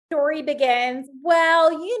Story begins,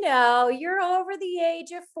 well, you're over the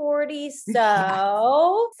age of 40,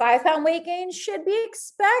 so 5-pound weight gain should be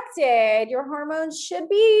expected. Your hormones should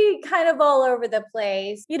be kind of all over the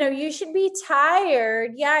place. You should be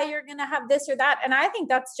tired. Yeah, you're going to have this or that. And I think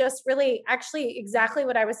that's just really actually exactly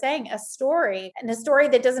what I was saying, a story, and a story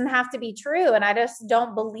that doesn't have to be true. And I just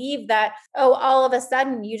don't believe that, all of a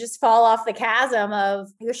sudden you just fall off the chasm of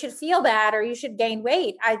you should feel bad or you should gain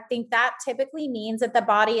weight. I think that typically means that the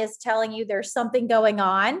body is telling you there's something going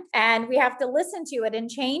on and we have to listen to it and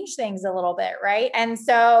change things a little bit, right? And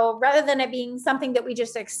so rather than it being something that we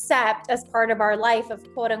just accept as part of our life of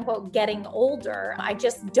quote unquote getting older, I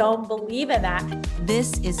just don't believe in that.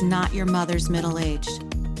 This is not your mother's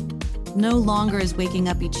middle-aged. No longer is waking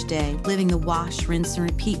up each day, living the wash, rinse, and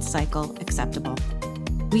repeat cycle acceptable.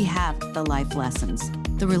 We have the life lessons,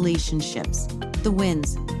 the relationships, the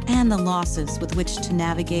wins, and the losses with which to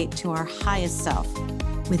navigate to our highest self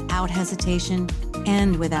without hesitation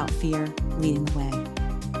and without fear leading the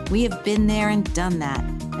way. We have been there and done that,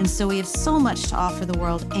 and so we have so much to offer the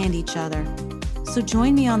world and each other. So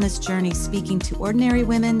join me on this journey speaking to ordinary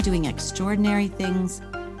women doing extraordinary things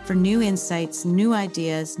for new insights, new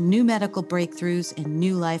ideas, new medical breakthroughs, and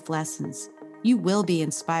new life lessons. You will be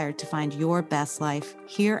inspired to find your best life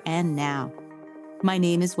here and now. My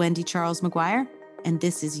name is Wendy Charles McGuire, and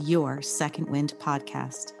this is your Second Wind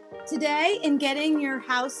podcast. Today, in Getting Your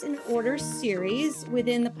House in Order series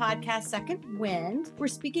within the podcast Second Wind, we're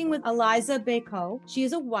speaking with Eliza Bako. She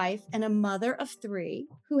is a wife and a mother of 3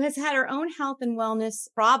 who has had her own health and wellness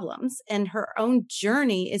problems, and her own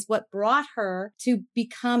journey is what brought her to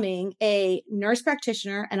becoming a nurse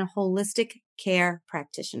practitioner and a holistic care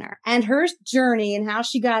practitioner. And her journey and how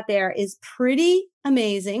she got there is pretty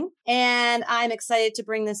amazing. And I'm excited to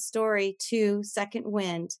bring this story to Second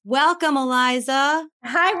Wind. Welcome, Eliza.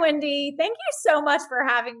 Hi, Wendy. Thank you so much for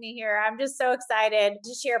having me here. I'm just so excited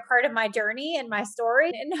to share part of my journey and my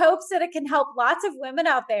story in hopes that it can help lots of women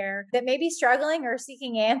out there that may be struggling or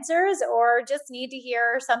seeking answers or just need to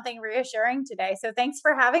hear something reassuring today. So thanks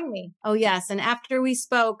for having me. Oh, yes. And after we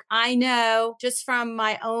spoke, I know just from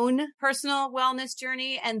my own personal wellness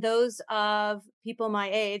journey and those of people my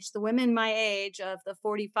age, the women my age of the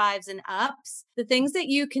 45s and ups, the things that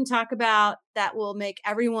you can talk about that will make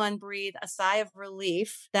everyone breathe a sigh of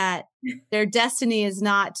relief that their destiny is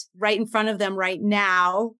not right in front of them right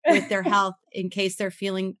now with their health in case they're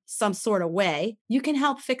feeling some sort of way. You can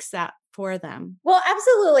help fix that for them. Well,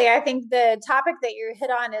 absolutely. I think the topic that you hit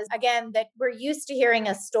on is, again, that we're used to hearing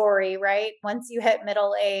a story, right? Once you hit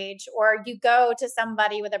middle age or you go to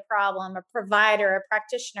somebody with a problem, a provider, a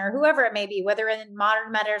practitioner, whoever it may be, whether in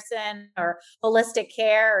modern medicine or holistic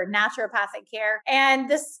care or naturopathic care. And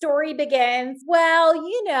the story begins, well,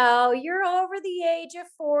 you're over the age of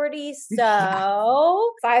 40,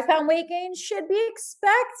 so 5-pound weight gain should be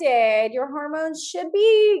expected. Your hormones should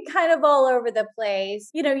be kind of all over the place.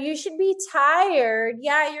 You should be tired.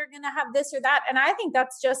 Yeah, you're going to have this or that. And I think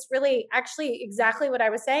that's just really actually exactly what I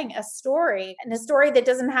was saying, a story, and a story that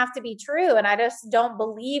doesn't have to be true. And I just don't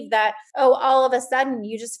believe that, all of a sudden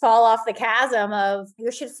you just fall off the chasm of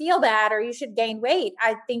you should feel bad or you should gain weight.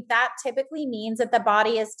 I think that typically means that the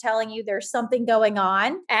body is telling you there's something going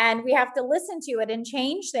on and we have to listen to it and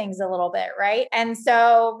change things a little bit, right? And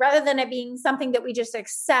so rather than it being something that we just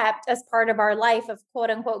accept as part of our life of quote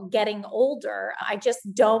unquote getting older, I just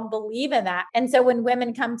don't believe in that. And so when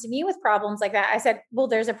women come to me with problems like that, I said, well,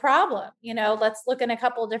 there's a problem. Let's look in a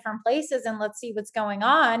couple different places and let's see what's going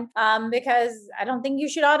on. Because I don't think you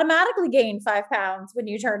should automatically gain 5 pounds when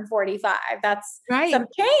you turn 45. That's right. Some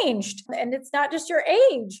changed, and it's not just your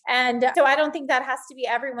age. And so I don't think that has to be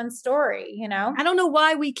everyone's story. I don't know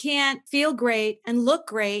why we can't feel great and look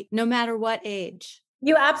great no matter what age.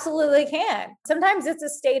 You absolutely can. Sometimes it's a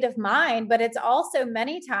state of mind, but it's also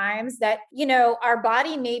many times that, our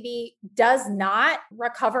body maybe does not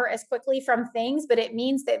recover as quickly from things, but it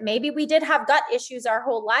means that maybe we did have gut issues our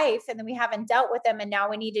whole life and then we haven't dealt with them and now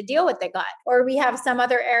we need to deal with the gut. Or we have some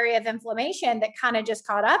other area of inflammation that kind of just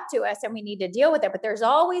caught up to us and we need to deal with it. But there's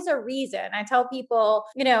always a reason. I tell people,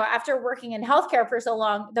 after working in healthcare for so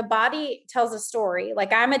long, the body tells a story.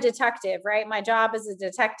 Like I'm a detective, right? My job as a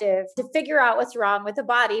detective to figure out what's wrong with the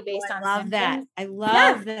body based on love symptoms. that. I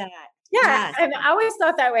love that. Yeah. Yes. And I always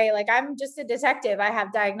thought that way. Like, I'm just a detective. I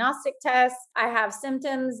have diagnostic tests. I have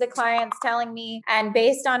symptoms the client's telling me. And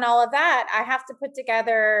based on all of that, I have to put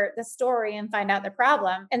together the story and find out the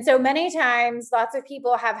problem. And so many times, lots of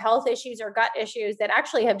people have health issues or gut issues that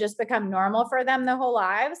actually have just become normal for them their whole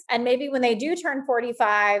lives. And maybe when they do turn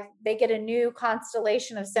 45, they get a new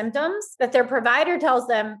constellation of symptoms that their provider tells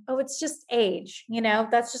them, oh, it's just age.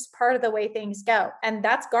 That's just part of the way things go. And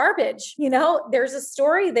that's garbage. There's a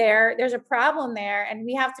story there. There's a problem there, and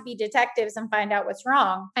we have to be detectives and find out what's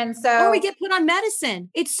wrong. And so, or we get put on medicine.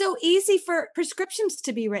 It's so easy for prescriptions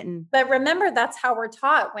to be written. But remember, that's how we're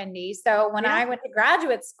taught, Wendy. So when I went to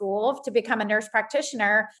graduate school to become a nurse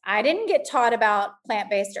practitioner, I didn't get taught about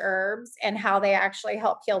plant-based herbs and how they actually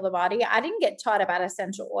help heal the body. I didn't get taught about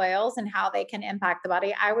essential oils and how they can impact the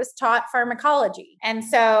body. I was taught pharmacology. And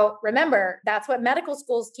so remember, that's what medical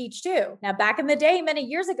schools teach too. Now, back in the day, many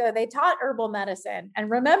years ago, they taught herbal medicine. And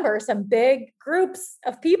remember, some big groups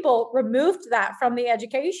of people removed that from the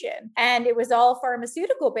education. And it was all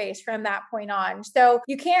pharmaceutical based from that point on. So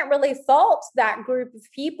you can't really fault that group of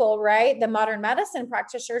people, right? The modern medicine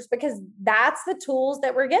practitioners, because that's the tools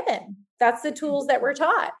that we're given. That's the tools that we're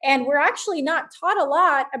taught. And we're actually not taught a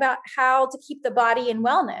lot about how to keep the body in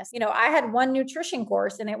wellness. I had one nutrition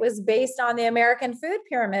course and it was based on the American food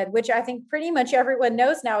pyramid, which I think pretty much everyone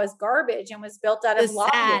knows now is garbage and was built out of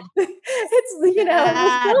lobbying. It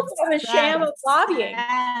was built on a sham of lobbying.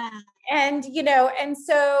 And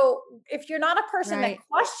so if you're not a person that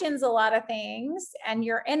questions a lot of things and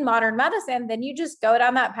you're in modern medicine, then you just go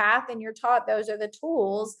down that path and you're taught those are the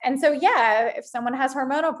tools. And so, if someone has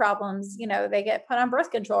hormonal problems, they get put on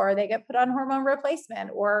birth control or they get put on hormone replacement,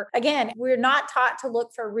 or again, we're not taught to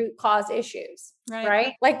look for root cause issues.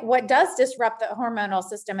 Right? Like, what does disrupt the hormonal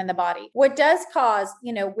system in the body? What does cause,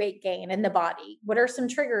 weight gain in the body? What are some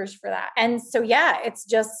triggers for that? And so, it's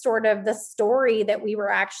just sort of the story that we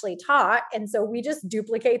were actually taught. And so we just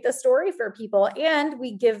duplicate the story for people and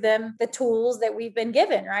we give them the tools that we've been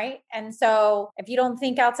given. Right. And so if you don't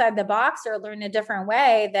think outside the box or learn a different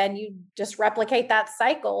way, then you just replicate that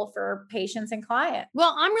cycle for patients and clients.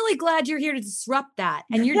 Well, I'm really glad you're here to disrupt that.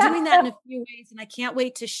 And you're doing that in a few ways. And I can't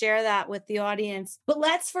wait to share that with the audience. But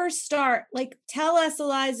let's first start, tell us,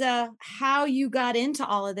 Eliza, how you got into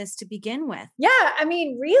all of this to begin with. Yeah. I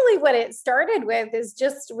mean, really what it started with is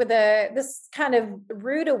just with this kind of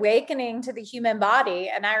rude awakening to the human body.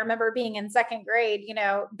 And I remember being in second grade,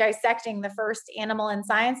 dissecting the first animal in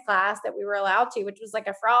science class that we were allowed to, which was like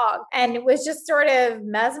a frog. And it was just sort of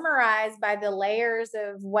mesmerized by the layers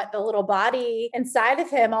of what the little body inside of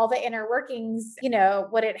him, all the inner workings,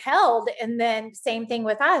 what it held. And then same thing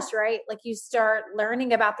with us, right? Like, you start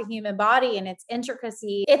learning about the human body and its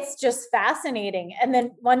intricacy. It's just fascinating. And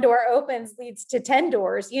then one door opens leads to 10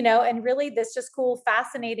 doors, and really this just cool,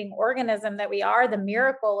 fascinating organism that we are, the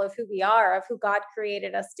miracle of who we are, of who God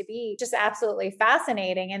created us to be, just absolutely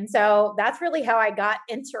fascinating. And so that's really how I got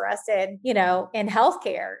interested, in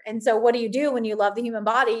healthcare. And so what do you do when you love the human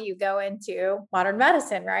body? You go into modern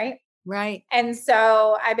medicine, right? Right. And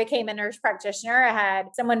so I became a nurse practitioner. I had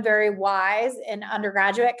someone very wise in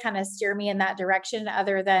undergraduate kind of steer me in that direction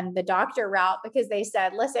other than the doctor route, because they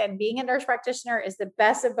said, listen, being a nurse practitioner is the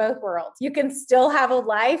best of both worlds. You can still have a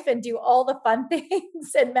life and do all the fun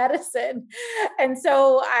things in medicine. And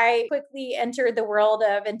so I quickly entered the world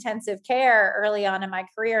of intensive care early on in my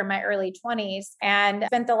career, in my early 20s, and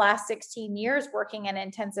spent the last 16 years working in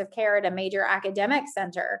intensive care at a major academic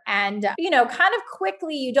center. And, kind of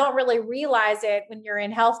quickly, you don't really realize it when you're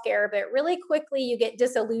in healthcare, but really quickly you get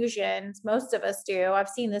disillusioned. Most of us do. I've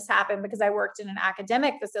seen this happen because I worked in an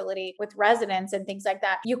academic facility with residents and things like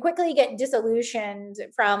that. You quickly get disillusioned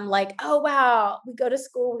from oh, wow, we go to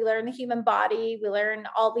school, we learn the human body, we learn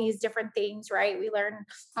all these different things, right? We learn,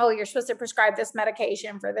 oh, you're supposed to prescribe this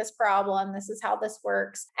medication for this problem. This is how this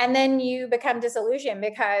works. And then you become disillusioned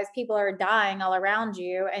because people are dying all around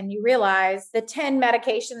you. And you realize the 10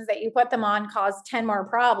 medications that you put them on cause 10 more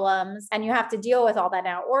problems. And you have to deal with all that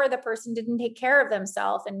now. Or the person didn't take care of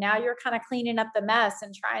themselves. And now you're kind of cleaning up the mess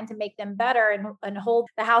and trying to make them better and hold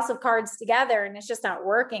the house of cards together. And it's just not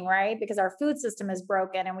working, right? Because our food system is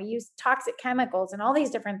broken and we use toxic chemicals and all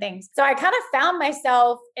these different things. So I kind of found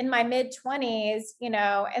myself in my mid 20s, in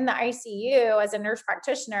the ICU as a nurse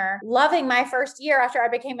practitioner, loving my first year after I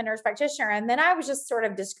became a nurse practitioner. And then I was just sort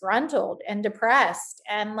of disgruntled and depressed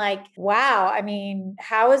and wow, I mean,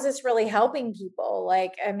 how is this really helping people?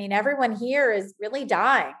 Everyone here is really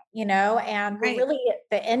dying. and we're Right. really at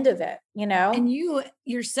the end of it, And you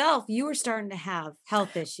yourself, you were starting to have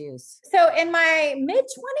health issues. So in my mid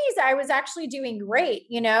 20s, I was actually doing great,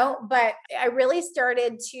 but I really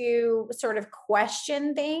started to sort of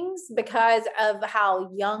question things because of how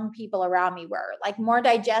young people around me were, like more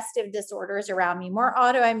digestive disorders around me, more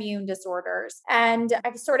autoimmune disorders. And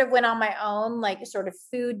I sort of went on my own, like sort of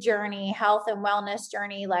food journey, health and wellness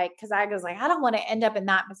journey, like, cause I was like, I don't want to end up in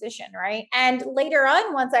that position. Right. And later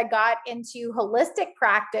on, once I got into holistic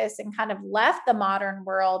practice and kind of left the modern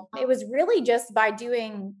world, it was really just by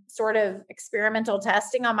doing sort of experimental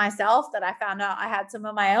testing on myself that I found out I had some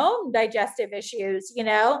of my own digestive issues,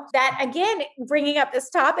 that again, bringing up this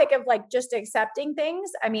topic of like just accepting things.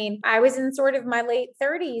 I mean, I was in sort of my late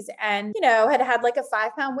 30s and, had like a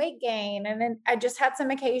 5-pound weight gain. And then I just had some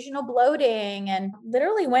occasional bloating and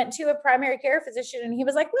literally went to a primary care physician. And he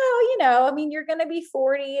was like, well, I mean, you're going to be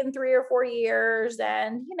 40 in 3 or 4 years.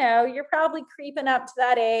 And, you're probably creeping up to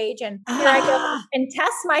that age. And here I go and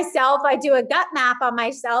test myself. I do a gut map on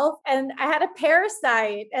myself and I had a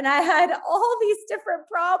parasite and I had all these different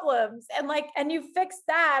problems and you fixed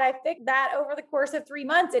that. I fixed that over the course of 3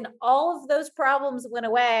 months and all of those problems went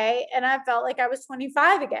away. And I felt like I was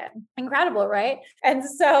 25 again. Incredible, right? And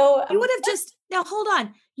so you would have just, now hold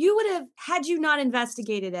on. You would have, had you not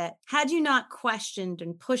investigated it, had you not questioned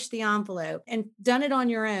and pushed the envelope and done it on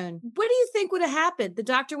your own, what do you think would have happened? The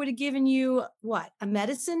doctor would have given you what? A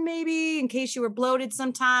medicine maybe in case you were bloated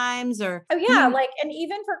sometimes or? Oh yeah. And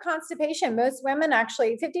even for constipation, most women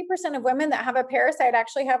actually, 50% of women that have a parasite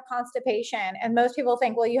actually have constipation. And most people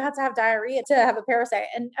think, well, you have to have diarrhea to have a parasite.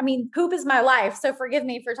 And I mean, poop is my life. So forgive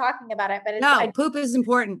me for talking about it, but poop is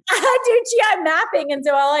important. I do GI mapping. And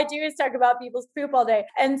so all I do is talk about people's poop all day.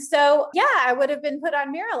 And so, yeah, I would have been put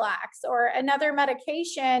on Miralax or another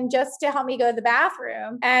medication just to help me go to the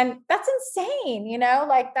bathroom. And that's insane,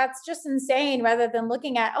 that's just insane rather than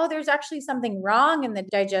looking at, oh, there's actually something wrong in the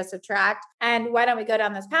digestive tract. And why don't we go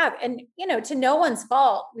down this path? And, to no one's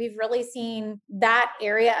fault, we've really seen that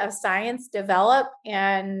area of science develop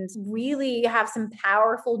and really have some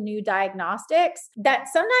powerful new diagnostics that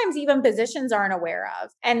sometimes even physicians aren't aware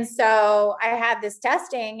of. And so I had this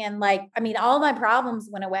testing and all my problems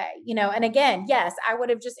went away, and again, yes, I would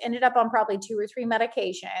have just ended up on probably 2 or 3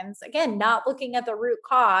 medications, again, not looking at the root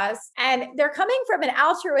cause. And they're coming from an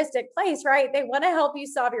altruistic place, right? They want to help you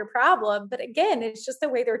solve your problem. But again, it's just the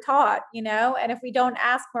way they're taught, and if we don't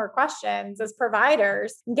ask more questions as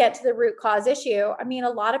providers and get to the root cause issue, I mean, a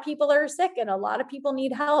lot of people are sick and a lot of people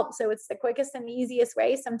need help. So it's the quickest and easiest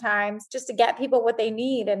way sometimes just to get people what they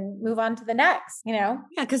need and move on to the next, Yeah,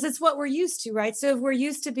 because it's what we're used to, right? So if we're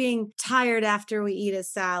used to being tired after we eat a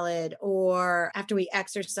salad or after we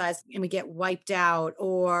exercise and we get wiped out,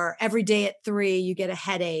 or every day at 3 you get a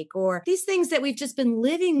headache, or these things that we've just been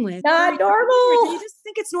living with. Not normal. You just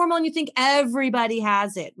think it's normal and you think everybody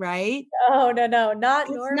has it, right? No, not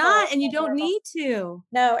normal. It's not, and you don't need to.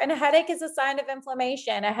 No, and a headache is a sign of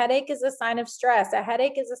inflammation. A headache is a sign of stress. A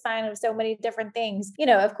headache is a sign of so many different things.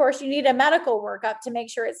 Of course, you need a medical workup to make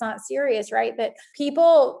sure it's not serious, right? But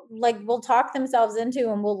people will talk themselves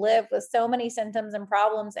into and will live with so many symptoms and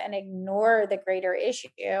problems and ignore the greater issue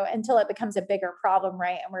until it becomes a bigger problem,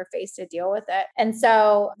 right? And we're faced to deal with it. And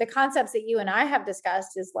so the concepts that you and I have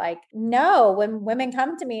discussed is no, when women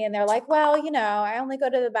come to me and they're like, well, I only go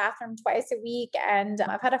to the bathroom twice a week and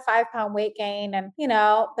I've had a 5-pound weight gain and,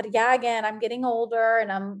 but yeah, again, I'm getting older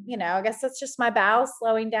and I'm, I guess that's just my bowels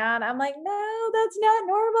slowing down. I'm like, no, that's not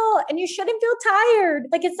normal. And you shouldn't feel tired.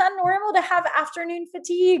 It's not normal to have afternoon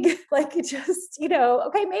fatigue.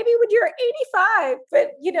 Okay, maybe when you're 85,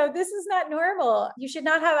 but this is not normal. You should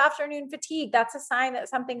not have afternoon fatigue. That's a sign that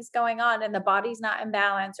something's going on and the body's not in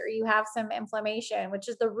balance or you have some inflammation, which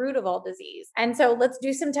is the root of all disease. And so let's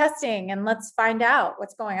do some testing and let's find out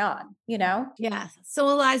what's going on, Yeah. So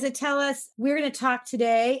Eliza, tell us, we're going to talk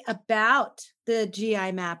today about the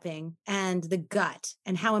GI mapping and the gut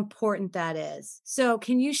and how important that is. So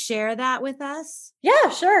can you share that with us? Yeah,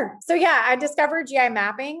 sure. So yeah, I discovered GI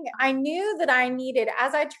mapping. I knew that I needed,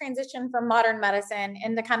 as I transitioned from modern medicine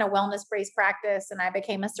into kind of wellness-based practice, and I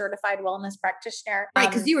became a certified wellness practitioner. Right,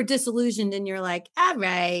 because you were disillusioned and you're like, all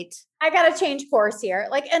right, I got to change course here.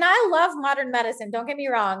 And I love modern medicine. Don't get me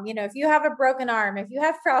wrong. If you have a broken arm, if you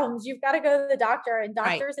have problems, you've got to go to the doctor, and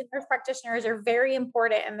doctors and nurse practitioners are very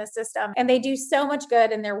important in the system and they do so much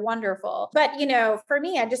good and they're wonderful. But, for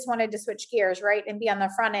me, I just wanted to switch gears, right? And be on the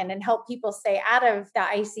front end and help people stay out of the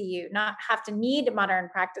ICU, not have to need modern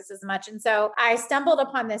practice as much. And so I stumbled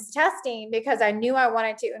upon this testing because I knew I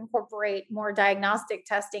wanted to incorporate more diagnostic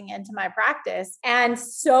testing into my practice. And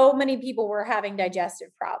so many people were having digestive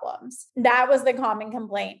problems. systems. That was the common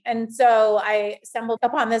complaint. And so I stumbled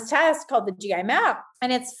upon this test called the GI map.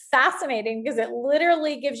 And it's fascinating because it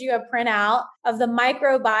literally gives you a printout of the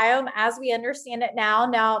microbiome as we understand it now.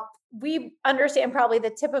 Now, we understand probably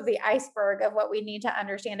the tip of the iceberg of what we need to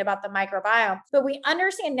understand about the microbiome. But we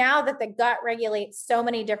understand now that the gut regulates so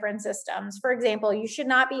many different systems. For example, you should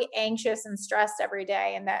not be anxious and stressed every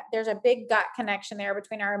day, and that there's a big gut connection there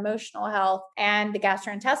between our emotional health and the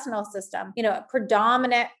gastrointestinal system. A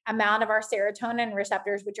predominant amount of our serotonin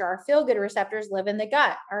receptors, which are our feel-good receptors, live in the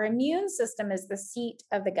gut. Our immune system is the seat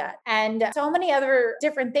of the gut, and so many other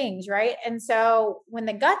different things, right? And so when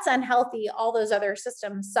the gut's unhealthy, all those other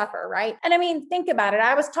systems suffer. Right. And I mean, think about it.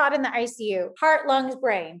 I was taught in the ICU, heart, lungs,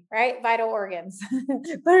 brain, right? Vital organs.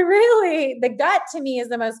 But really, the gut to me is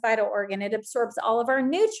the most vital organ. It absorbs all of our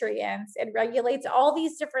nutrients. It regulates all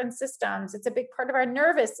these different systems. It's a big part of our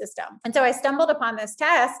nervous system. And so I stumbled upon this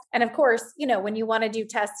test. And of course, when you want to do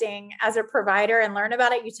testing as a provider and learn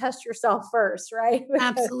about it, you test yourself first, right?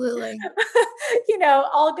 Absolutely.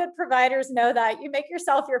 All good providers know that you make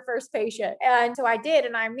yourself your first patient. And so I did.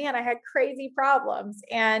 And I had crazy problems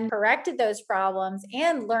and corrected those problems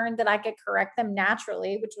and learned that I could correct them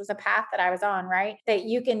naturally, which was a path that I was on, right? That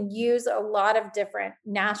you can use a lot of different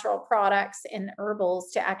natural products and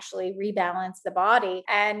herbals to actually rebalance the body,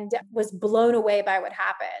 and was blown away by what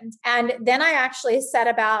happened. And then I actually set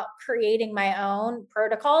about creating my own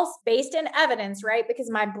protocols based in evidence, right?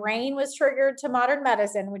 Because my brain was triggered to modern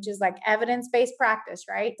medicine, which is like evidence-based practice,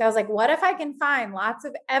 right? So I was like, what if I can find lots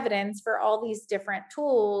of evidence for all these different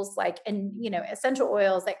tools, essential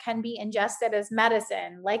oils that can be ingested as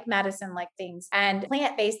medicine like things, and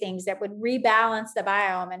plant-based things that would rebalance the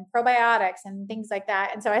biome, and probiotics and things like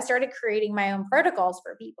that. And so I started creating my own protocols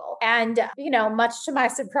for people. And, much to my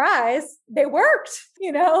surprise, they worked,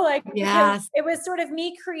 Yes. it was sort of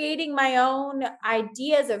me creating my own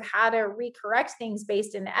ideas of how to recorrect things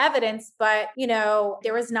based in evidence. But,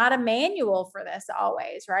 there was not a manual for this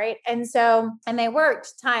always. Right. And they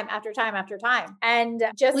worked time after time after time. And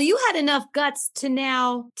well, you had enough guts to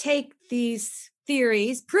now take these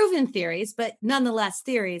proven theories, but nonetheless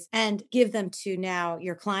theories, and give them to now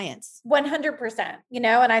your clients. 100%,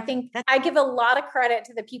 and I think I give a lot of credit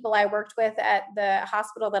to the people I worked with at the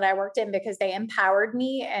hospital that I worked in, because they empowered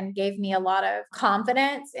me and gave me a lot of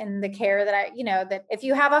confidence in the care that that if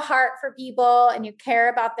you have a heart for people and you care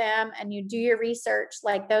about them and you do your research,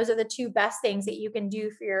 like those are the two best things that you can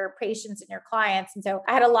do for your patients and your clients. And so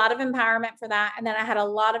I had a lot of empowerment for that. And then I had a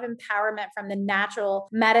lot of empowerment from the natural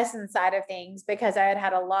medicine side of things, because I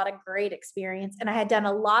had a lot of great experience and I had done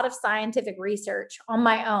a lot of scientific research on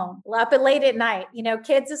my own, up late at night,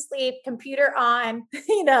 kids asleep, computer on,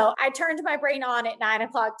 I turned my brain on at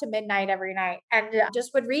 9:00 to midnight every night and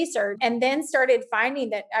just would research, and then started finding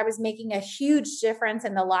that I was making a huge difference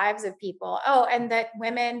in the lives of people. Oh, and that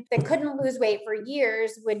women that couldn't lose weight for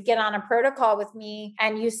years would get on a protocol with me,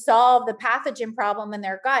 and you solve the pathogen problem in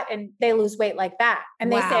their gut and they lose weight like that.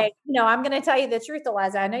 And they say, I'm going to tell you the truth,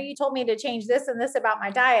 Eliza. I know you told me to change this and this about my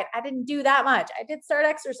diet. I didn't do that much. I did start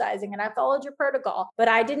exercising and I followed your protocol, but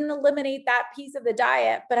I didn't eliminate that piece of the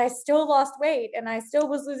diet, but I still lost weight and I still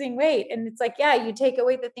was losing weight. And it's like, yeah, you take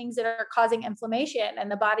away the things that are causing inflammation and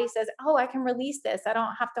the body says, oh, I can release this. I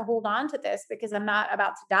don't have to hold on to this because I'm not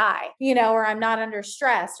about to die, or I'm not under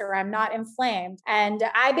stress or I'm not inflamed. And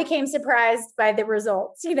I became surprised by the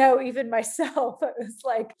results, even myself. It was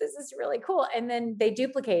like, this is really cool. And then they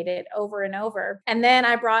duplicated over and over. And then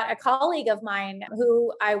I brought a colleague of mine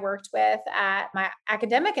who I worked with at my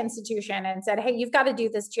academic institution and said, hey, you've got to do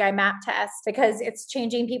this GI map test because it's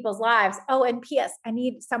changing people's lives. Oh, and P.S., I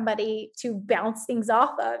need somebody to bounce things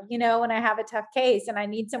off of, when I have a tough case, and I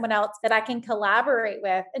need someone else that I can collaborate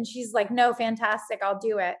with. And she's like, no, fantastic, I'll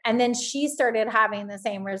do it. And then she started having the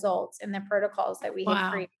same results in the protocols that we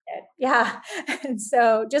had created. Yeah. And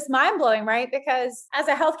so just mind blowing, right? Because as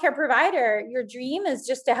a healthcare provider, your dream is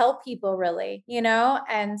just to help people really,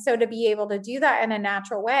 and so to be able to do that in a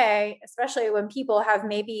natural way, especially when people have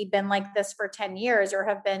maybe been like this for 10 years or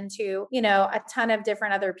have been to, a ton of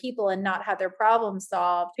different other people and not had their problem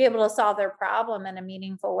solved, to be able to solve their problem in a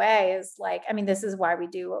meaningful way is like, this is why we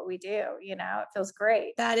do what we do. It feels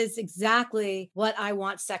great. That is exactly what I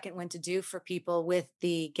want Second Wind to do for people with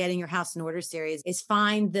the Getting Your House in Order series, is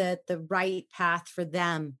find the the right path for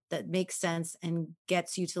them that makes sense and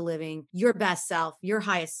gets you to living your best self, your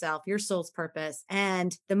highest self, your soul's purpose.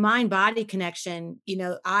 And the mind body connection,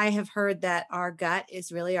 I have heard that our gut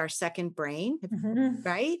is really our second brain,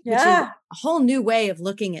 right? Yeah. Which is a whole new way of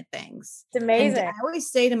looking at things. It's amazing. And I always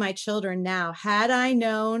say to my children now, had I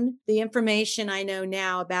known the information I know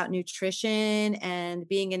now about nutrition and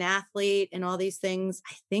being an athlete and all these things,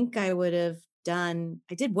 I think I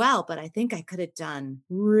did well, but I think I could have done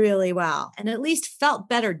really well and at least felt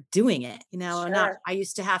better doing it. Sure. I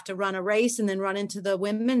used to have to run a race and then run into the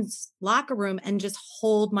women's locker room and just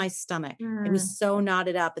hold my stomach. It was so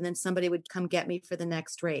knotted up. And then somebody would come get me for the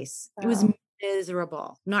next race. It was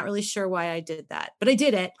miserable. Not really sure why I did that, but I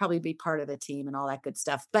did it. Probably be part of the team and all that good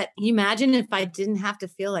stuff. But can you imagine if I didn't have to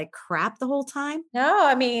feel like crap the whole time? No,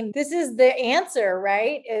 I mean, this is the answer,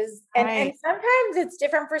 right? And sometimes it's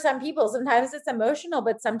different for some people. Sometimes it's emotional,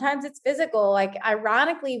 but sometimes it's physical. Like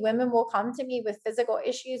ironically, women will come to me with physical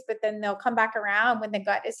issues, but then they'll come back around when the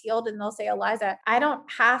gut is healed and they'll say, Eliza, I don't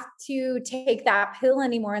have to take that pill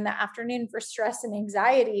anymore in the afternoon for stress and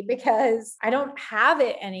anxiety because I don't have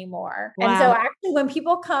it anymore. Wow. And so actually, when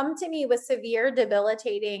people come to me with severe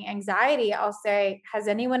debilitating anxiety, I'll say, has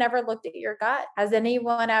anyone ever looked at your gut? Has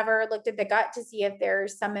anyone ever looked at the gut to see if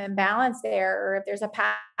there's some imbalance there or if there's a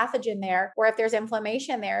pathogen there or if there's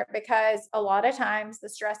inflammation there? Because a lot of times the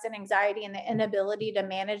stress and anxiety and the inability to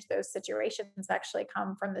manage those situations actually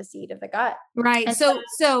come from the seed of the gut. Right. And so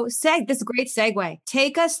this is a great segue.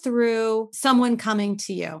 Take us through someone coming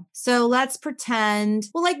to you. So let's pretend,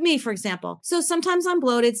 well, like me, for example. So sometimes I'm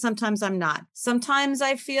bloated, sometimes I'm not. Sometimes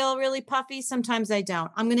I feel really puffy, sometimes I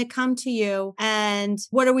don't. I'm going to come to you. And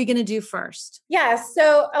what are we going to do first? Yeah.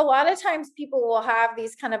 So a lot of times people will have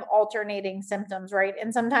these kind of alternating symptoms, right?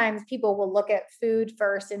 And sometimes people will look at food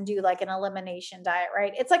first and do like an elimination diet,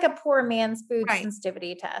 right? It's like a poor man's food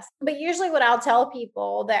sensitivity test. But usually what I'll tell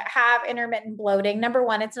people that have intermittent bloating, number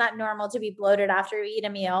one, it's not normal to be bloated after you eat a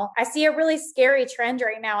meal. I see a really scary trend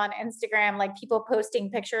right now on Instagram, like people posting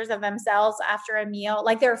pictures of themselves after a meal,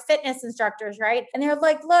 like they're fitness instructors, right? And they're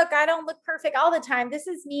like, look, I don't look perfect all the time. This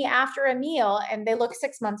is me after a meal. And they look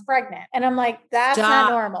 6 months pregnant. And I'm like, that's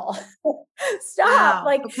not normal. Stop.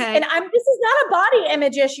 Wow. This is not a body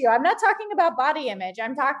image issue. I'm not talking about body image.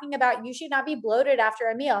 I'm talking about you should not be bloated after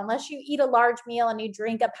a meal unless you eat a large meal and you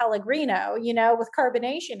drink a Pellegrino, with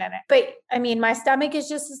carbonation in it. But I mean, my stomach is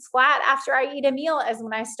just as flat after I eat a meal as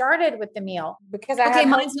when I started with the meal because I have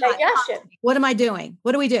digestion. What am I doing?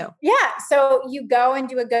 What do we do? Yeah. So you go and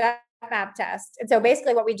do a gut map test. And so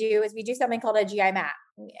basically what we do is we do something called a GI map.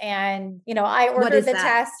 And, I ordered the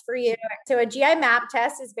test for you. So a GI map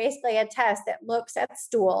test is basically a test that looks at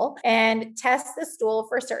stool and tests the stool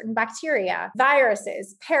for certain bacteria,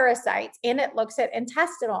 viruses, parasites, and it looks at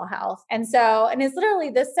intestinal health. And it's literally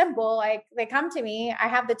this simple. Like they come to me, I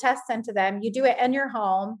have the test sent to them. You do it in your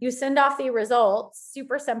home. You send off the results,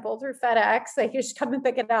 super simple through FedEx. Like you just come and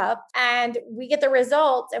pick it up and we get the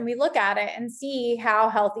results and we look at it and see how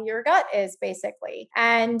healthy your gut is basically.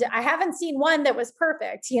 And I haven't seen one that was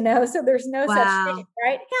perfect. So there's no such thing,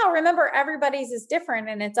 right? Yeah. Remember, everybody's is different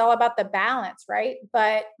and it's all about the balance, right?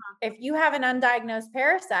 But if you have an undiagnosed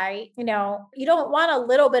parasite, you don't want a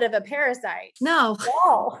little bit of a parasite. No.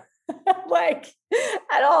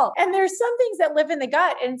 At all. And there's some things that live in the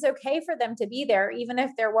gut and it's okay for them to be there, even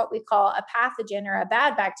if they're what we call a pathogen or a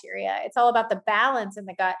bad bacteria. It's all about the balance in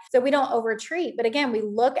the gut. So we don't overtreat. But again, we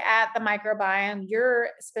look at the microbiome, your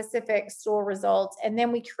specific stool results, and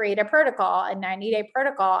then we create a protocol, a 90-day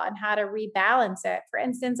protocol on how to rebalance it. For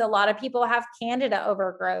instance, a lot of people have candida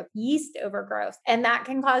overgrowth, yeast overgrowth, and that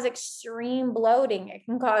can cause extreme bloating. It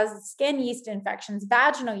can cause skin yeast infections,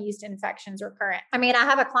 vaginal yeast infections recurrent. I mean, I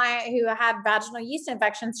have a client who had vaginal yeast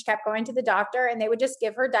infections. She kept going to the doctor and they would just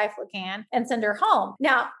give her Diflucan and send her home.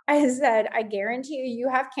 Now, I said, I guarantee you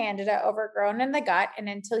have candida overgrown in the gut. And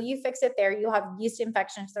until you fix it there, you'll have yeast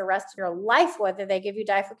infections the rest of your life, whether they give you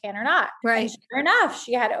Diflucan or not. Right. And sure enough,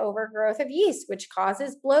 she had overgrowth of yeast, which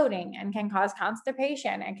causes bloating and can cause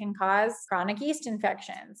constipation and can cause chronic yeast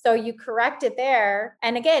infections. So you correct it there.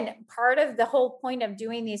 And again, part of the whole point of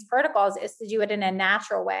doing these protocols is to do it in a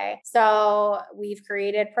natural way. So we've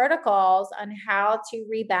created protocols on how to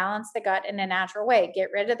rebalance the gut in a natural way. Get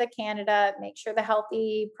rid of the candida, make sure the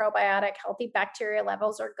healthy probiotic, healthy bacteria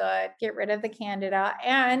levels are good, get rid of the candida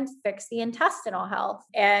and fix the intestinal health.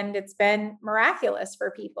 And it's been miraculous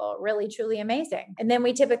for people, really, truly amazing. And then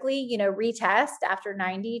we typically, retest after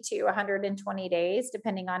 90 to 120 days,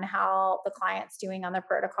 depending on how the client's doing on the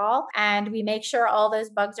protocol. And we make sure all those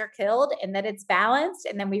bugs are killed and that it's balanced.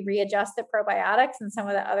 And then we readjust the probiotics and some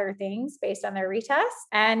of the other things based on their retest.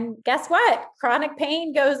 And guess what? chronic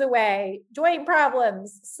pain goes away, joint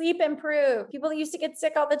problems, sleep improve. People used to get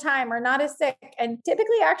sick all the time are not as sick. And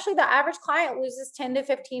typically, actually, the average client loses 10 to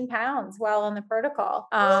 15 pounds while on the protocol.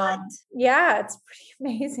 Yeah, it's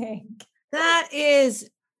pretty amazing.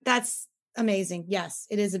 That's amazing. Yes,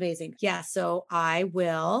 it is amazing. Yeah. So I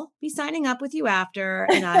will be signing up with you after,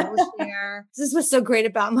 and I will share. This is what's so great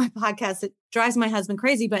about my podcast. It drives my husband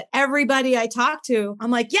crazy, but everybody I talk to,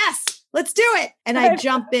 I'm like, yes, let's do it. And I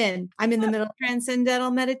jump in. I'm in the middle of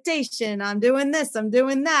transcendental meditation. I'm doing this. I'm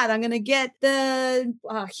doing that. I'm going to get the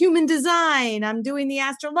human design. I'm doing the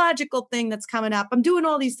astrological thing that's coming up. I'm doing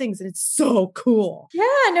all these things and it's so cool. Yeah,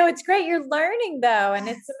 no, it's great. You're learning though. And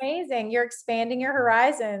it's amazing. You're expanding your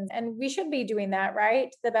horizons and we should be doing that,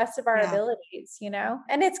 right? To the best of our abilities,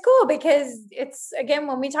 and it's cool because it's, again,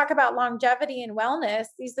 when we talk about longevity and wellness,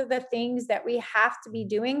 these are the things that we have to be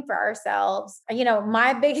doing for ourselves.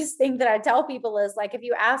 My biggest thing that I tell people is like, if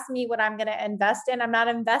you ask me what I'm going to invest in, I'm not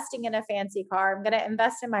investing in a fancy car. I'm going to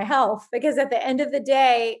invest in my health because at the end of the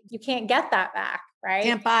day, you can't get that back. Right?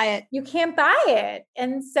 Can't buy it. You can't buy it.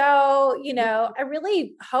 And so, I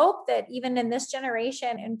really hope that even in this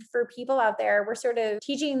generation and for people out there, we're sort of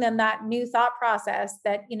teaching them that new thought process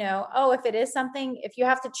that, if it is something, if you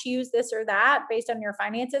have to choose this or that based on your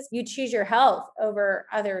finances, you choose your health over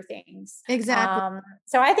other things. Exactly.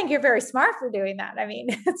 So I think you're very smart for doing that. I mean,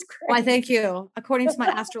 it's great. Why, thank you. According to my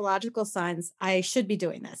astrological signs, I should be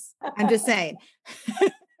doing this. I'm just saying.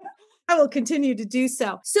 I will continue to do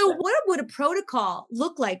so. So what would a protocol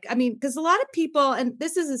look like? I mean, because a lot of people, and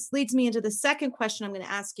this leads me into the second question I'm going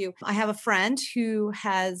to ask you. I have a friend who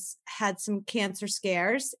has had some cancer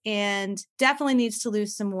scares and definitely needs to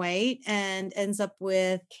lose some weight and ends up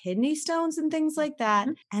with kidney stones and things like that.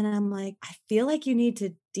 Mm-hmm. And I'm like, I feel like you need to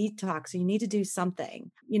detox. You need to do something,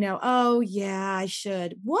 oh yeah, I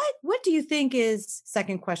should. What do you think is,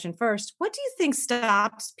 second question first, what do you think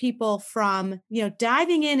stops people from,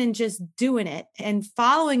 diving in and just doing it and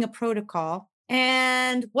following a protocol?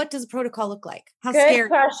 And what does a protocol look like? How Good scary?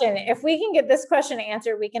 question. If we can get this question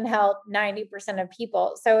answered, we can help 90% of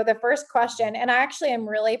people. So the first question, and I actually am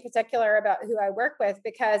really particular about who I work with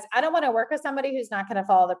because I don't want to work with somebody who's not going to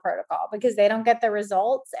follow the protocol because they don't get the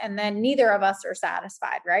results and then neither of us are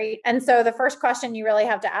satisfied, right? And so the first question you really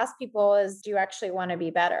have to ask people is, do you actually want to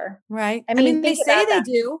be better? Right. I mean they say they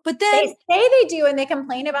do, but then they say they do and they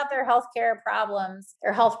complain about their healthcare problems,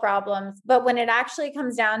 their health problems. But when it actually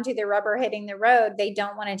comes down to the rubber hitting the road, they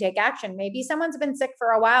don't want to take action. Maybe someone's been sick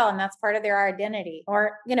for a while and that's part of their identity.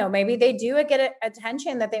 Or, maybe they do get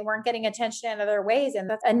attention that they weren't getting attention in other ways. And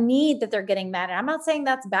that's a need that they're getting met. And I'm not saying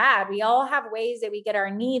that's bad. We all have ways that we get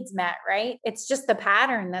our needs met, right? It's just the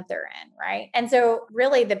pattern that they're in, right? And so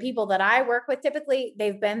really the people that I work with, typically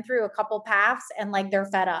they've been through a couple paths and like they're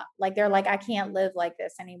fed up. Like they're like, I can't live like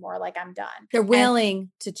this anymore. Like I'm done. They're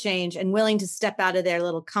willing to change and willing to step out of their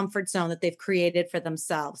little comfort zone that they've created for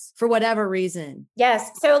themselves for whatever reason.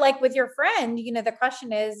 Yes. So like with your friend, the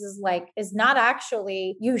question is not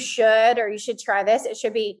actually you should try this. It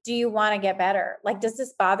should be, do you want to get better? Like, does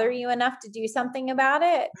this bother you enough to do something about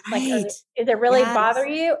it? Right. Like, does it really bother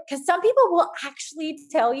you? Because some people will actually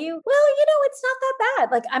tell you, well, it's not that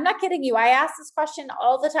bad. Like, I'm not kidding you. I ask this question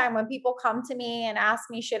all the time when people come to me and ask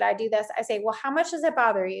me, should I do this? I say, well, how much does it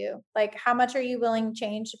bother you? Like, how much are you willing to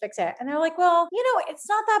change to fix it? And they're like, well, it's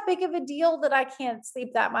not that big of a deal that I can't sleep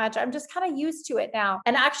that much. I'm just kind of used to it now.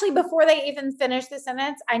 And actually, before they even finish the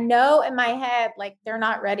sentence, I know in my head, like they're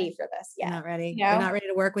not ready for this yet. They're not ready. They're not ready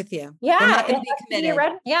to work with you. Yeah. They're not going to be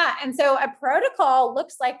committed. Yeah. And so a protocol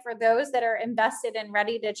looks like for those that are invested and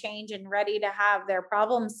ready to change and ready to have their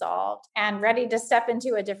problems solved and ready to step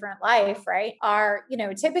into a different life, right? Are,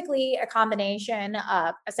 typically a combination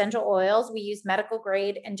of essential oils. We use medical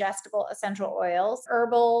grade ingestible essential oils,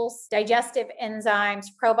 herbals, digestive enzymes,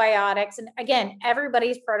 probiotics. And again,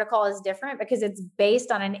 everybody's protocol is different because it's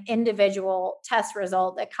based on an individual test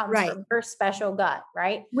result that comes from your special gut,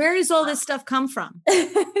 right? Where does all this stuff come from?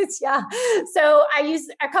 Yeah. So I use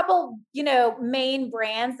a couple, main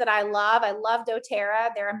brands that I love. I love doTERRA.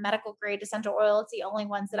 They're a medical grade essential oil. It's the only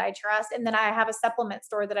ones that I trust. And then I have a supplement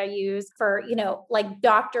store that I use for, like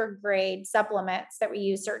doctor grade supplements that we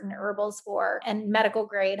use certain herbals for and medical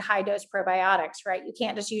grade high dose probiotics, right? You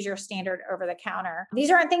can't just use your standard over the counter.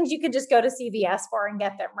 These aren't things you could just go to CVS for and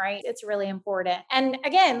get them, right? It's really important. And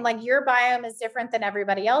again, like your biome is different than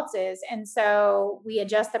everybody else's. And so we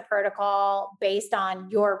adjust the protocol based on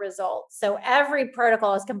your results. So every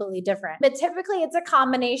protocol is completely different, but typically it's a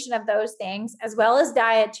combination of those things as well as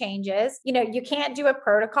diet changes. You can't do a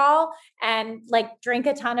protocol and like drink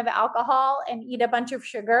a ton of alcohol and eat a bunch of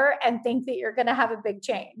sugar and think that you're going to have a big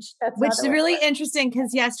change. Which is really interesting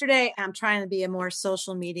because yesterday I'm trying to be a more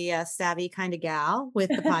social media savvy kind of gal with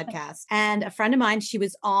the podcast. And a friend of mine, she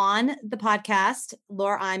was on the podcast,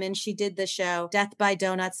 Laura Iman. She did the show Death by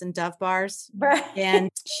Donuts and Dove Bars. Right. And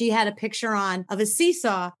she had a picture on of a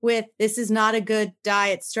seesaw with "This is not a good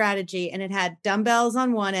diet strategy." And it had dumbbells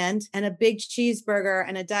on one end and a big cheeseburger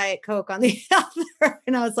and a Diet Coke on the other.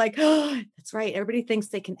 And I was like, oh, that's right. Everybody thinks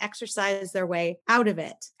they can exercise their way out of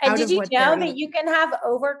it. And did you know that you can have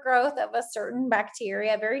overgrowth of a certain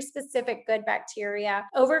bacteria, very specific good bacteria?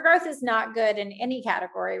 Overgrowth is not good in any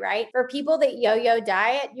category, right? For people that yo-yo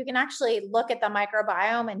diet, you can actually look at the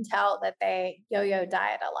microbiome and tell that they yo-yo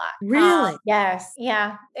diet a lot. Really? Yes.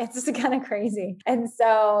 Yeah. It's kind of crazy. And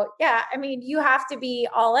so, yeah, I mean, you have to be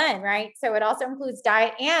all in, right? So it also includes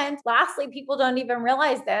diet. And lastly, people don't even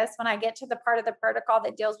realize this. When I get to the part of the protocol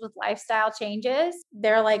that deals with lifestyle changes,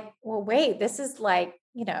 they're like, well, wait, this is like,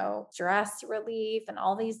 stress relief and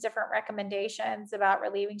all these different recommendations about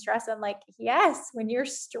relieving stress. I'm like, yes, when you're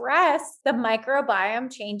stressed, the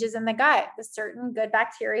microbiome changes in the gut. The certain good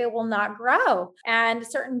bacteria will not grow and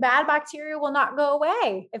certain bad bacteria will not go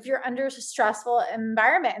away if you're under a stressful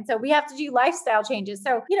environment. And so we have to do lifestyle changes.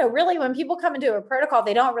 So, really when people come into a protocol,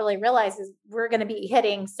 they don't really realize is we're going to be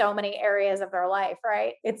hitting so many areas of their life,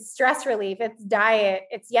 right? It's stress relief, it's diet,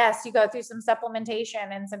 it's yes, you go through some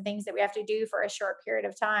supplementation and some things that we have to do for a short period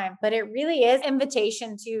of time, but it really is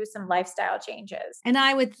invitation to some lifestyle changes. And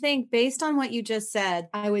I would think based on what you just said,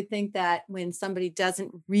 I would think that when somebody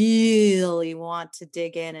doesn't really want to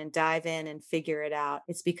dig in and dive in and figure it out,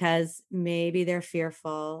 it's because maybe they're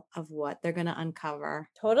fearful of what they're going to uncover.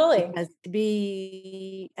 Totally. Because to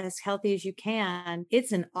be as healthy as you can,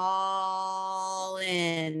 it's an all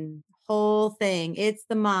in whole thing. It's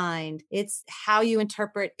the mind. It's how you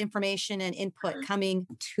interpret information and input coming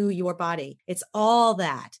to your body. It's all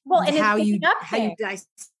that. Well, and how you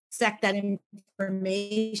dissect that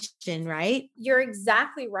information, right? You're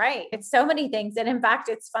exactly right. It's so many things. And in fact,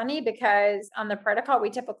 it's funny because on the protocol, we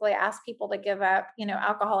typically ask people to give up,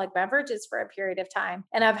 alcoholic beverages for a period of time.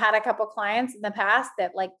 And I've had a couple clients in the past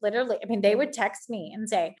that like literally, they would text me and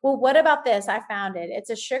say, well, what about this? I found it. It's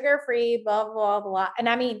a sugar-free, blah, blah, blah.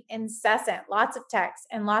 And incessant, lots of texts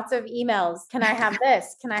and lots of emails. Can I have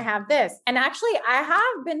this? Can I have this? And actually, I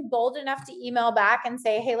have been bold enough to email back and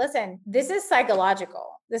say, hey, listen, this is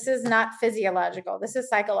psychological. This is not physiological. This is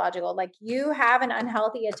psychological. Like you have an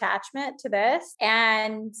unhealthy attachment to this.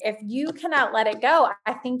 And if you cannot let it go,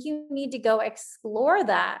 I think you need to go explore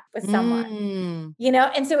that with someone,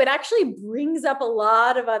 and so it actually brings up a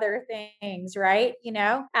lot of other things, right?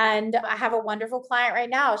 And I have a wonderful client right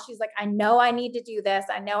now. She's like, I know I need to do this.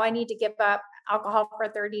 I know I need to give up alcohol for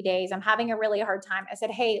 30 days. I'm having a really hard time. I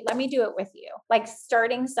said, hey, let me do it with you. Like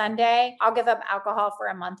starting Sunday, I'll give up alcohol for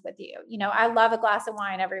a month with you. I love a glass of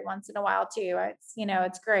wine every once in a while too.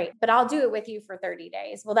 It's great, but I'll do it with you for 30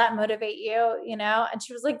 days. Will that motivate you? And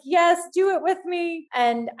she was like, yes, do it with me.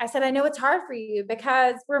 And I said, I know it's hard for you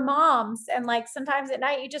because we're moms. And like sometimes at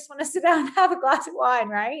night, you just want to sit down and have a glass of wine,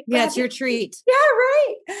 right? Yeah, it's your treat. Yeah,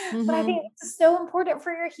 right. Mm-hmm. But I think it's so important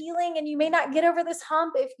for your healing. And you may not get over this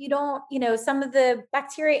hump if you don't, some of the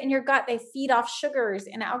bacteria in your gut, they feed off sugars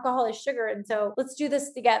and alcohol is sugar. And so let's do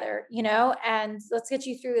this together, and let's get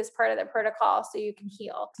you through this part of the protocol so you can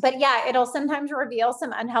heal. But yeah, it'll sometimes reveal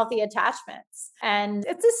some unhealthy attachments. And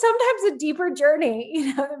it's sometimes a deeper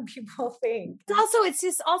journey, than people think. It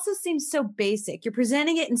just also seems so basic. You're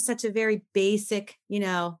presenting it in such a very basic,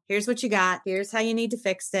 here's what you got. Here's how you need to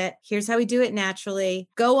fix it. Here's how we do it naturally.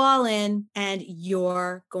 Go all in and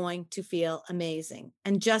you're going to feel amazing.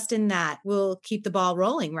 And just in that, we'll keep the ball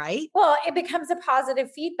rolling, right? Well, it becomes a positive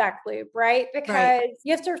feedback loop, right? Because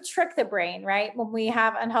you have to trick the brain, right? When we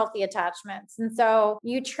have unhealthy attachments. And so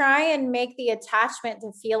you try and make the attachment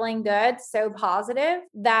to feeling good so positive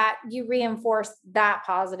that you reinforce that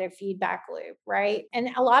positive feedback loop, right? And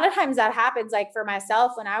a lot of times that happens, like for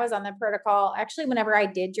myself, when I was on the protocol, actually, whenever I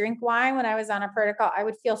did drink wine, when I was on a protocol, I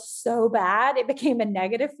would feel so bad. It became a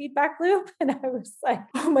negative feedback loop. And I was like,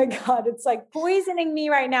 oh my God, it's like poisoning me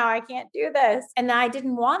right now. I can't do this. And I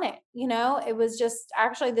didn't want it. It was just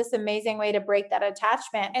actually this amazing way to break that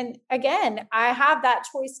attachment. And again, I have that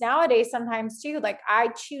choice nowadays sometimes too. Like I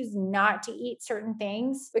choose not to eat certain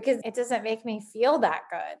things because it doesn't make me feel that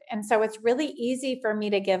good. And so it's really easy for me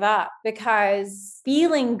to give up because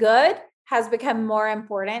feeling good has become more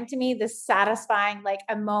important to me, the satisfying, like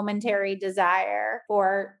a momentary desire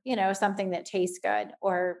for, something that tastes good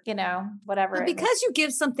or, whatever. But because you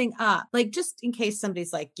give something up, like just in case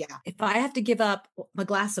somebody's like, yeah, if I have to give up a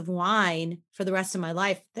glass of wine for the rest of my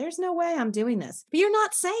life, there's no way I'm doing this. But you're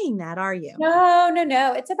not saying that, are you?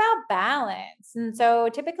 No. It's about balance. And so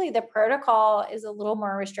typically the protocol is a little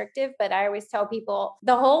more restrictive, but I always tell people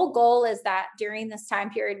the whole goal is that during this time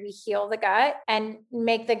period, we heal the gut and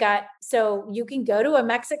make the gut so you can go to a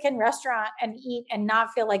Mexican restaurant and eat and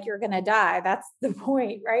not feel like you're going to die. That's the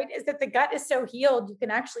point, right? Is that the gut is so healed, you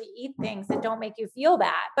can actually eat things that don't make you feel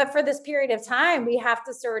bad. But for this period of time, we have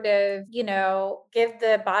to sort of, give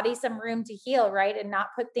the body some room to heal, right? And not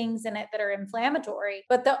put things in it that are inflammatory.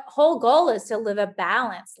 But the whole goal is to live a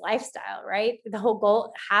balanced lifestyle, right? The whole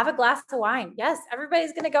goal, have a glass of wine. Yes,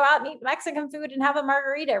 everybody's going to go out and eat Mexican food and have a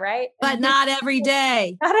margarita, right? But not every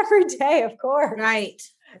day. Not every day, of course. Right.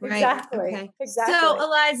 Exactly. Okay. Exactly. So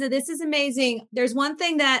Eliza, this is amazing. There's one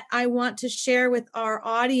thing that I want to share with our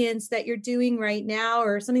audience that you're doing right now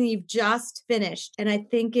or something you've just finished. And I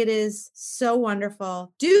think it is so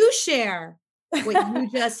wonderful. Do share what you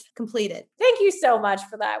just completed. Thank you so much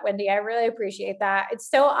for that, Wendy. I really appreciate that. It's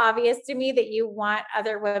so obvious to me that you want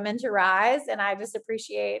other women to rise. And I just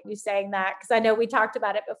appreciate you saying that because I know we talked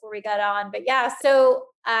about it before we got on. But yeah, so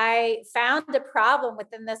I found a problem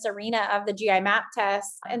within this arena of the GI map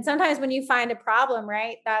test. And sometimes when you find a problem,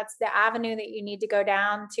 right, that's the avenue that you need to go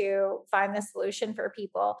down to find the solution for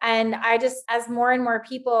people. And I just, as more and more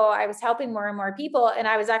people, I was helping more and more people, and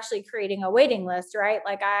I was actually creating a waiting list, right?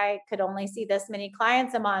 Like I could only see this many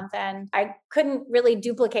clients a month and I couldn't really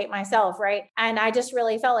duplicate myself, right? And I just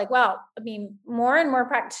really felt like, well, more and more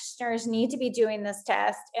practitioners need to be doing this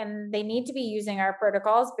test and they need to be using our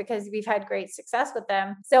protocols because we've had great success with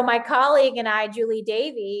them. So my colleague and I, Julie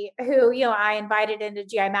Davey, who, I invited into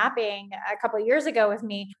GI mapping a couple of years ago with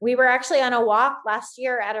me, we were actually on a walk last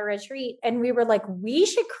year at a retreat. And we were like, we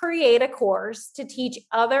should create a course to teach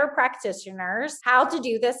other practitioners how to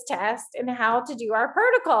do this test and how to do our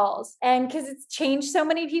protocols. And because it's changed so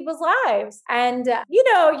many people's lives. And,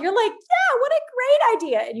 you're like, yeah, what a great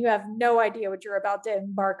idea. And you have no idea what you're about to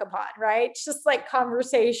embark upon, right? It's just like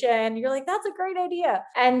conversation. You're like, that's a great idea.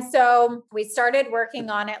 And so we started working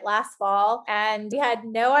on it last fall and we had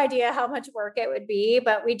no idea how much work it would be,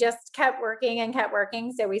 but we just kept working and kept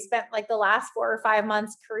working. So we spent like the last 4 or 5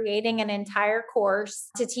 months creating an entire course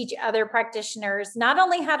to teach other practitioners, not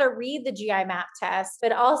only how to read the GI map test,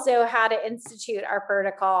 but also how to institute our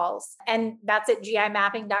protocols. And that's at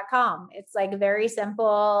gimapping.com. It's like very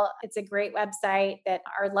simple. It's a great website that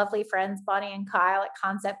our lovely friends, Bonnie and Kyle at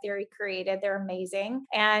Concept Theory created. They're amazing.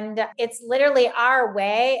 And it's literally our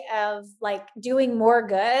way of like doing more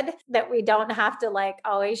good that we don't have to like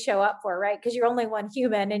always show up for, right? Because you're only one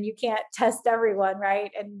human and you can't test everyone,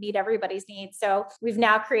 right? And meet everybody's needs. So we've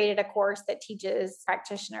now created a course that teaches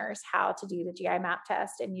practitioners how to do the GI map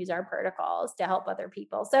test and use our protocols to help other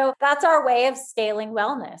people. So that's our way of scaling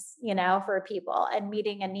wellness, for people and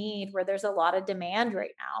meeting a need where there's a lot of demand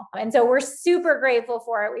right now. And so we're super grateful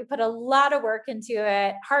for it. We put a lot of work into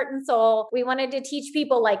it, heart and soul. We wanted to teach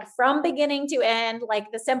people like from beginning to end,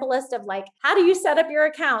 like the simplest of like, how do you set up your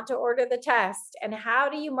account to order the test? And how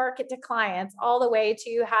do you market to clients all the way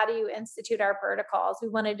to how do you institute our protocols? We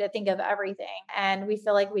wanted to think of everything. And we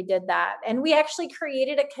feel like we did that. And we actually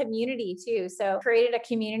created a community too. So created a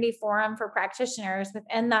community forum for practitioners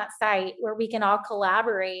within that site where we can all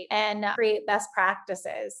collaborate and create best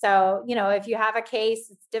practices. So, if you have a case,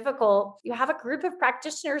 it's difficult, you have a group of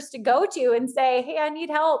practitioners to go to and say, hey, I need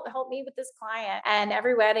help. Help me with this client. And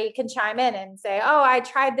everybody can chime in and say, oh, I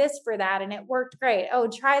tried this for that and it worked great. Oh,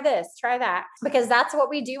 try this, try that. Because that's what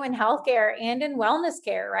we do in healthcare and in wellness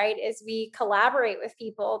care, right? Is we collaborate with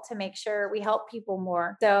people to make sure we help people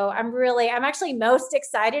more. So I'm actually most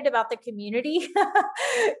excited about the community,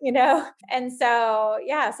 And so,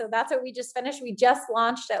 so that's what we just finished. We just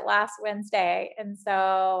launched it last Wednesday. And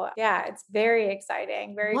so, it's very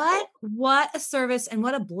exciting. Very What what a service and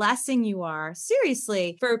what a blessing you are,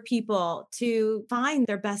 seriously, for people to find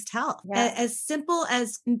their best health. Yeah. As simple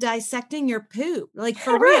as dissecting your poop, like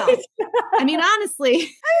for Right. real. I mean, honestly, Isn't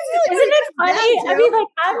it funny? I mean, like,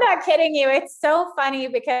 I'm not kidding you. It's so funny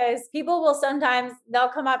because people will sometimes, they'll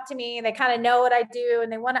come up to me, they kind of know what I do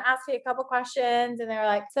and they want to ask me a couple questions and they're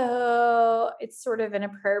like, so it's sort of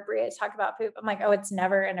inappropriate to talk about poop. I'm like, oh, it's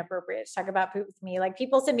never inappropriate to talk about poop with me. Like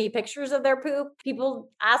people send me pictures of their poop. People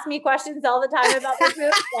ask me questions all the time about their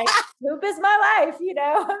poop. Like poop is my life, you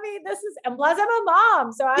know? I mean, and plus I'm a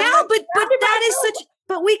mom. So I'm like, but that is such,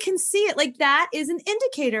 but we can see it. Like that is an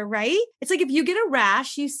indicator, right? It's like if you get a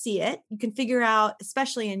rash, you see it. You can figure out,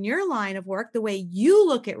 especially in your line of work, the way you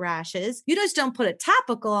look at rashes. You just don't put a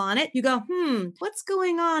topical on it. You go, what's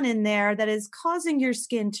going on in there that is causing your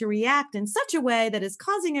skin to react in such a way that is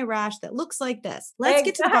causing a rash that looks like this? Let's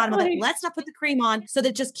get to the bottom of it. Let's not put the cream on so that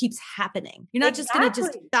it just keeps happening. You're not just going to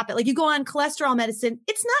just stop it. Like you go on cholesterol medicine.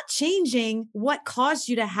 It's not changing what caused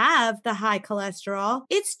you to have the high cholesterol.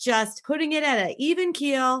 It's just putting it at an even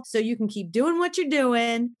keel so you can keep doing what you're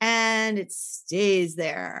doing and it stays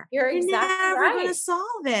there. You're exactly never going to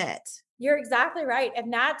solve it. You're exactly right.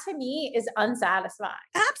 And that to me is unsatisfying.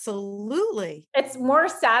 Absolutely. It's more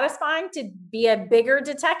satisfying to be a bigger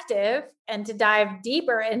detective and to dive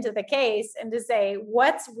deeper into the case and to say,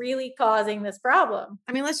 what's really causing this problem?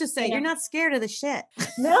 I mean, let's just say you're not scared of the shit.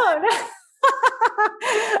 No.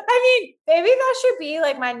 I mean, maybe that should be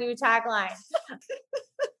like my new tagline.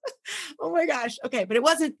 Oh my gosh. Okay. But it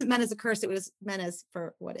wasn't meant as a curse. It was meant as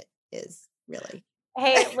for what it is, really.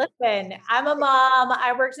 Hey, listen, I'm a mom.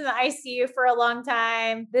 I worked in the ICU for a long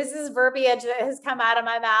time. This is verbiage that has come out of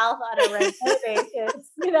my mouth on a regular basis.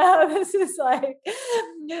 You know, this is like,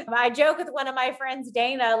 I joke with one of my friends,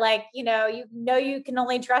 Dana, like, you can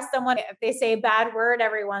only trust someone if they say a bad word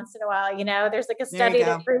every once in a while. You know, there's like a study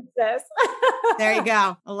that proves this. There you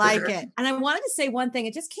go. I like it. And I wanted to say one thing.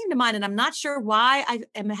 It just came to mind and I'm not sure why I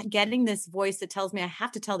am getting this voice that tells me I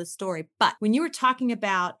have to tell this story. But when you were talking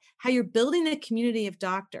about how you're building a community of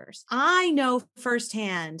doctors, I know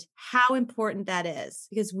firsthand how important that is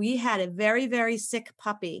because we had a very, very sick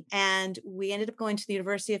puppy and we ended up going to the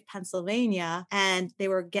University of Pennsylvania and they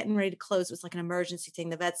were getting ready to close. It was like an emergency thing.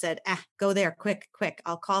 The vet said, go there quick.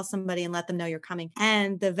 I'll call somebody and let them know you're coming.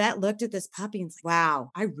 And the vet looked at this puppy and said,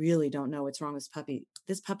 wow, I really don't know what's wrong with this puppy.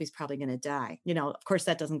 This puppy's probably going to die. You know, of course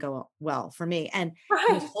that doesn't go well for me. And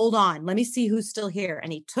hold on, let me see who's still here.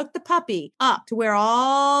 And he took the puppy up to where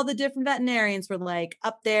all the different veterinarians were like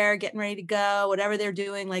up there getting ready to go, whatever they're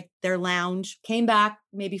doing, like their lounge, came back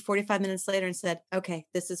maybe 45 minutes later and said, okay,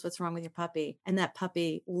 this is what's wrong with your puppy. And that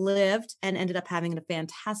puppy lived and ended up having a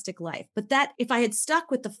fantastic life. But that if I had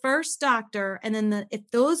stuck with the first doctor and then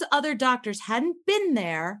if those other doctors hadn't been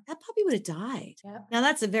there, that puppy would have died. Yeah. Now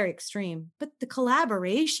that's a very extreme, but the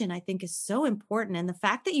collaboration I think is so important. And the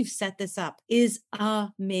fact that you've set this up is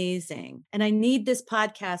amazing. And I need this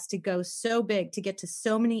podcast to go so big, to get to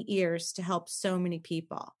so many ears, to help so many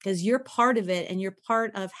people, because you're part of it and you're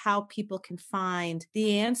part of how people can find the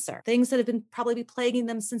answer. Things that have been probably plaguing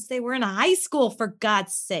them since they were in high school, for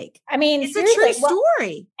God's sake. I mean, it's a true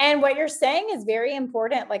story. And what you're saying is very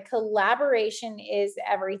important. Like collaboration is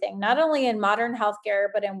everything, not only in modern healthcare,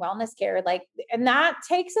 but in wellness care. Like, and that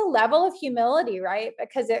takes a level of humility, right?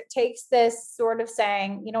 Because it takes this sort of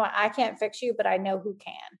saying, you know what, I can't fix you, but I know who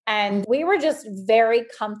can. And we were just very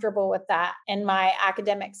comfortable with that in my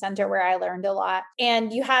academic center where I learned a lot.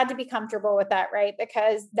 And you had to be comfortable with that, right?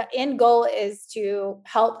 Because the end goal is to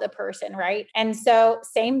help the person, right? And so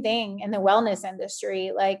same thing in the wellness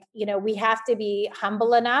industry, like, you know, we have to be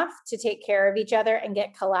humble enough to take care of each other and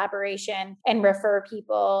get collaboration and refer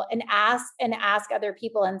people and ask other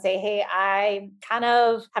people and say, hey, I kind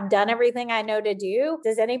of have done everything I know to do.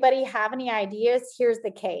 Does anybody have any ideas? Here's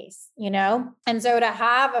the case, you know? And so to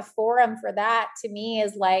have a forum for that to me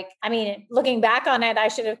is like, I mean, looking back on it, I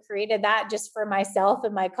should have created that just for myself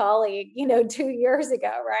and my colleague, 2 years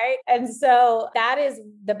ago, right? And so that is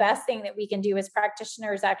the best thing that we can do as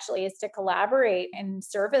practitioners actually, is to collaborate in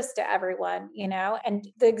service to everyone, and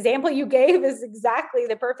the example you gave is exactly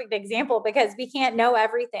the perfect example, because we can't know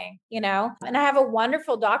everything, and I have a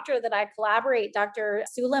wonderful doctor that I collaborate, Dr.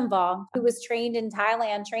 Sulimval, who was trained in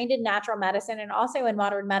Thailand, trained in natural medicine and also in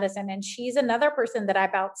modern medicine. And she's another person that I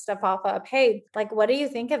bounce stuff off of. Hey, like, what do you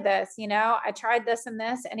think of this? I tried this and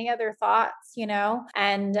this, any other thoughts,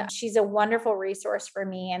 and she's a wonderful resource for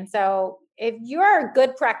me. And so if you're a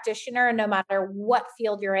good practitioner, no matter what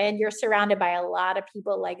field you're in, you're surrounded by a lot of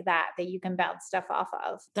people like that you can bounce stuff off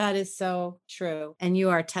of. That is so true. And you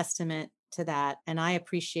are a testament to that. And I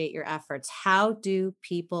appreciate your efforts. How do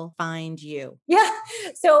people find you? Yeah.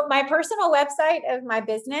 So my personal website of my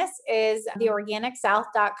business is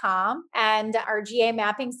theorganicsouth.com, and our GA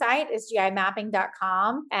mapping site is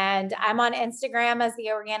gimapping.com. And I'm on Instagram as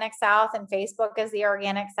The Organic South and Facebook as The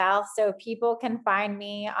Organic South. So people can find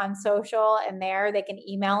me on social, and there they can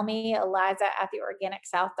email me,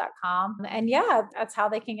 Eliza@theorganicsouth.com. And yeah, that's how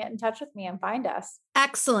they can get in touch with me and find us.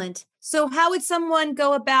 Excellent. So how would someone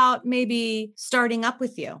go about maybe starting up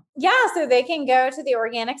with you? Yeah, so they can go to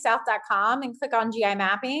theorganicsouth.com and click on GI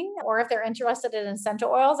mapping, or if they're interested in essential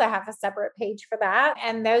oils, I have a separate page for that.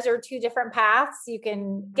 And those are two different paths. You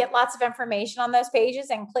can get lots of information on those pages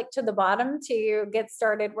and click to the bottom to get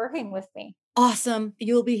started working with me. Awesome.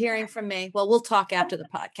 You'll be hearing from me. Well, we'll talk after the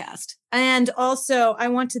podcast. And also, I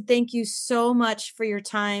want to thank you so much for your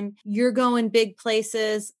time. You're going big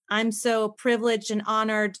places. I'm so privileged and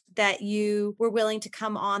honored that you were willing to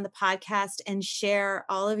come on the podcast and share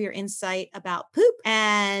all of your insight about poop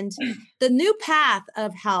and the new path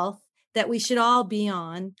of health that we should all be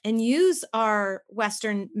on, and use our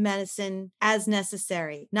Western medicine as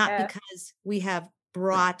necessary, not because we have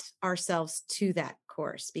brought ourselves to that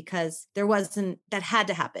course, because that had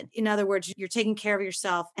to happen. In other words, you're taking care of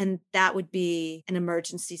yourself, and that would be an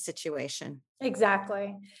emergency situation.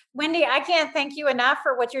 Exactly. Wendy, I can't thank you enough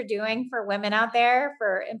for what you're doing for women out there,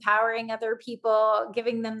 for empowering other people,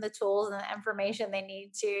 giving them the tools and the information they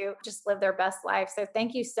need to just live their best life. So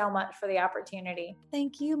thank you so much for the opportunity.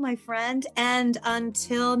 Thank you, my friend. And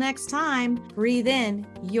until next time, breathe in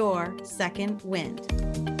your second wind.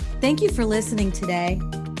 Thank you for listening today.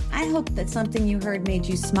 I hope that something you heard made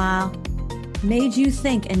you smile, made you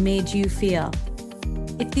think, and made you feel.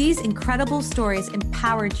 If these incredible stories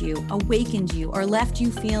empowered you, awakened you, or left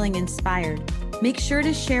you feeling inspired, make sure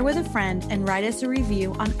to share with a friend and write us a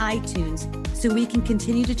review on iTunes so we can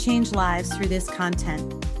continue to change lives through this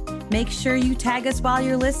content. Make sure you tag us while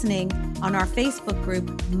you're listening on our Facebook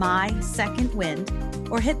group, My Second Wind,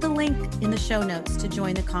 or hit the link in the show notes to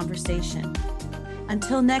join the conversation.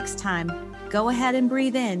 Until next time, go ahead and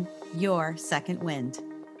breathe in your second wind.